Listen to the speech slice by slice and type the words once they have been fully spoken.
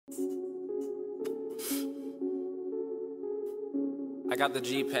got the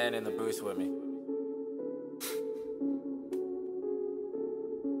G pen in the booth with me.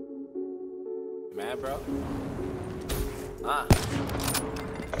 You mad, bro?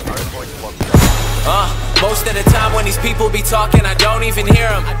 Most of the time when these people be talking, I don't even hear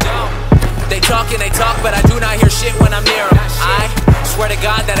them. They talk and they talk, but I do not hear shit when I'm near them. I swear to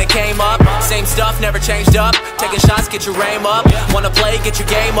God that I came up, same stuff, never changed up. Taking shots, get your aim up. Wanna play, get your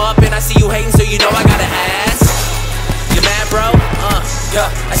game up. And I see you hating, so you know I gotta ask. You mad, bro? Yeah.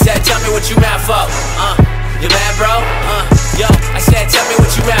 I said, tell me what you mad for. You mad, bro? Yo. I said, tell me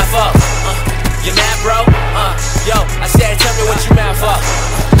what you mad for. You mad, bro? Yo. I said, tell me what you mad for.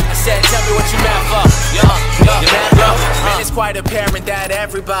 I said, tell me what you mad for. Yo. You mad, bro? Man, it's quite apparent that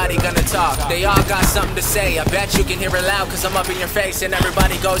everybody gonna talk. They all got something to say. I bet you can hear it loud, cause I'm up in your face. And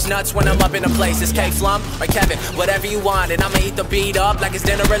everybody goes nuts when I'm up in a place. It's K-Flum or Kevin, whatever you want. And I'ma eat the beat up like it's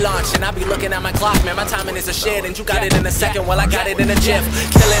dinner or lunch. And I be looking at my clock, man, my timing is a shit. And you got it in a second, well I got it in a jiff.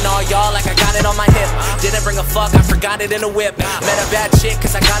 Killing all y'all like I got it on my hip. Didn't bring a fuck, I forgot it in a whip. Met a bad chick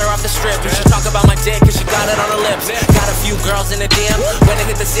cause I got her off the strip. And she talk about my dick cause she got it on her lips. Got a few girls in the DM. When I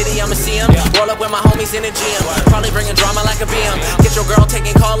hit the city I'ma see them. Roll up with my homies in the gym. Probably bringing drama like a BM. Get your girl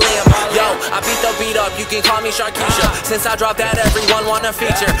taking call Liam. Yo, I beat the beat up, you can call me Sharkeisha. Since I dropped that, everyone wanna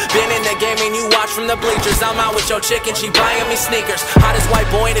feature. Been in the game and you watch from the bleachers. I'm out with your chick and she buying me sneakers. Hottest white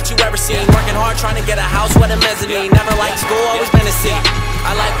boy that you ever seen. Working hard trying to get a house with a mezzanine. Never liked school, always been a C.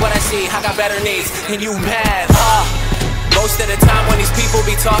 I like what I see, I got better needs. And you mad, Most of the time when these people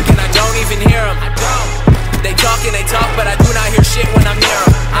be talking, I don't even hear them. They talk and they talk, but I do not hear shit when I'm near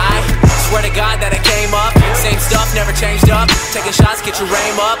them. I swear to God that I came up, same stuff, never changed up. Taking shots, get your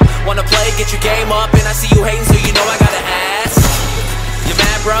aim up. Wanna play, get your game up. And I see you hating, so you know I gotta ask. You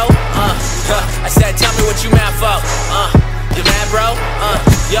mad, bro? I said, tell me what you mad for. You mad, bro?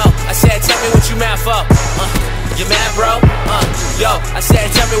 Yo, I said, tell me what you mad for. You mad, bro? Yo, I said,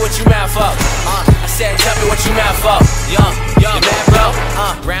 tell me what you mad for. I said, tell me what you mad for. Yo, you mad, bro?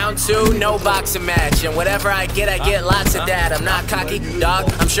 Round two, no boxing match. And whatever I get lots of that. I'm not cocky, dog,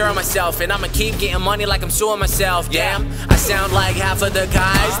 I'm sure of myself. And I'ma keep getting money like I'm suing myself. Damn, I sound like half of the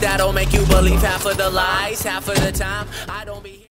guys that'll make you believe half of the lies. Half of the time, I don't be